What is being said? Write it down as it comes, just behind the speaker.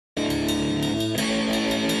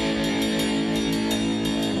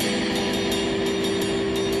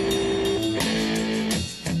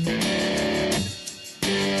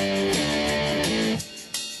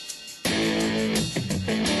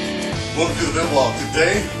TheVittleVlog.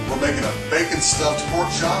 Today we're making a bacon stuffed pork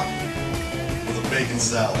chop with a bacon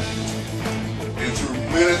salad. And through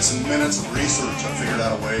minutes and minutes of research, I figured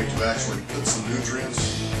out a way to actually put some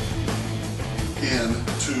nutrients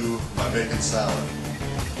into my bacon salad.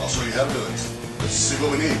 I'll show you how to do it. Let's see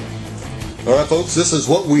what we need. Alright folks, this is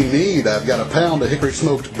what we need. I've got a pound of hickory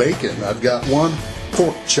smoked bacon. I've got one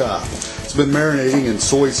pork chop. It's been marinating in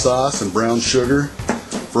soy sauce and brown sugar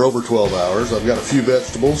for over 12 hours. I've got a few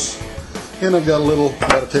vegetables, and I've got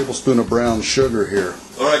about a tablespoon of brown sugar here.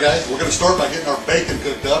 Alright guys, we're going to start by getting our bacon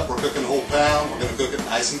cooked up. We're cooking a whole pound. We're going to cook it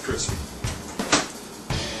nice and crispy.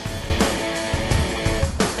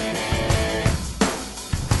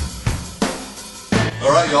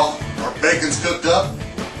 Alright y'all, our bacon's cooked up,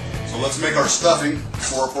 so let's make our stuffing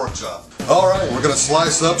for our pork chop. Alright, we're going to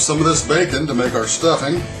slice up some of this bacon to make our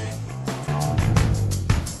stuffing.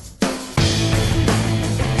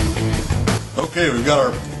 Okay, we've got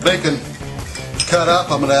our bacon cut up.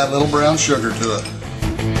 I'm going to add a little brown sugar to it.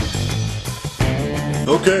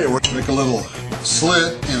 Okay, we're going to make a little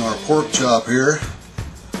slit in our pork chop here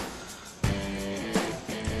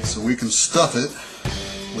so we can stuff it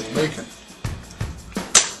with bacon.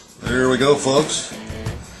 There we go, folks.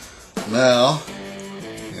 Now,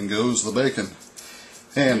 in goes the bacon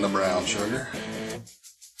and the brown sugar.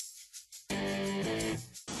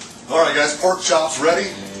 Alright guys, pork chop's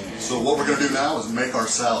ready. So what we're going to do now is make our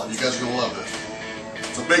salad. You guys are going to love this.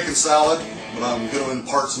 It's a bacon salad, but I'm going to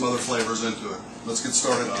impart some other flavors into it. Let's get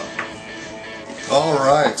started on it.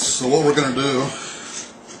 Alright, so what we're going to do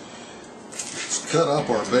is cut up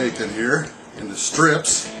our bacon here into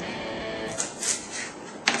strips.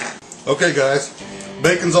 Okay guys,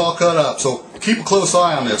 bacon's all cut up, so keep a close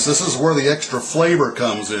eye on this. This is where the extra flavor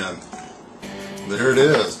comes in. There it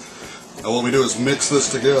is. Now what we do is mix this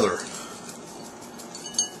together.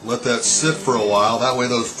 Let that sit for a while, that way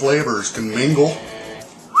those flavors can mingle.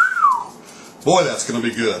 Boy, that's going to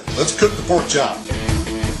be good. Let's cook the pork chop.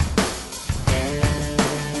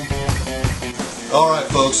 Alright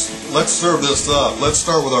folks, let's serve this up. Let's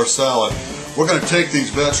start with our salad. We're going to take these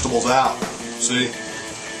vegetables out. See?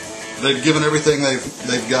 They've given everything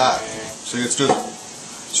they've got. See, it's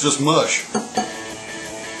just mush.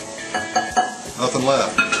 Nothing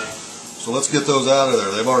left. So let's get those out of there.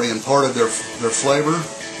 They've already imparted their flavor.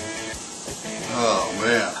 Oh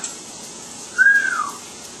man,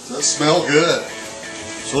 does that smell good?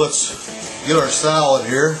 So let's get our salad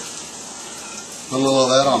here. Put a little of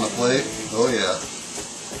that on the plate. Oh yeah,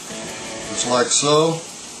 just like so.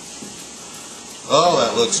 Oh,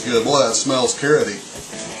 that looks good. Boy, that smells carroty.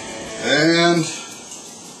 And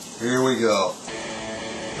here we go.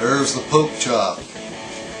 There's the pork chop.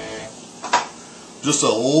 Just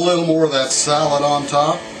a little more of that salad on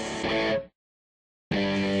top.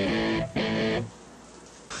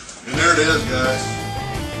 And there it is, guys.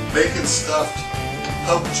 Bacon stuffed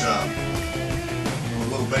pork chop with a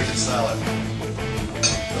little bacon salad.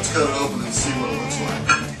 Let's cut it open and see what it looks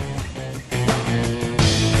like.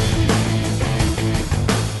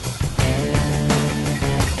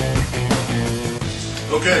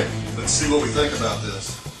 Okay, let's see what we think about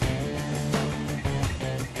this.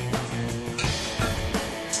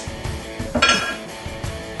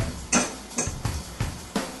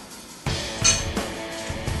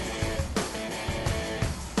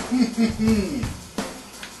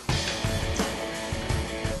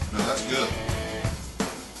 Now that's good,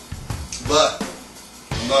 but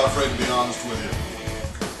I'm not afraid to be honest with you.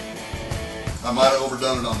 I might have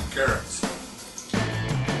overdone it on the carrots.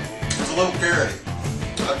 It's a little carroty.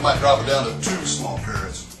 I might drop it down to 2 small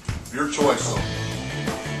carrots. Your choice, though.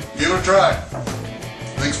 Give it a try.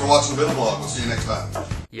 Thanks for watching the TheVittleVlog. We'll see you next time.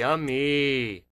 Yummy.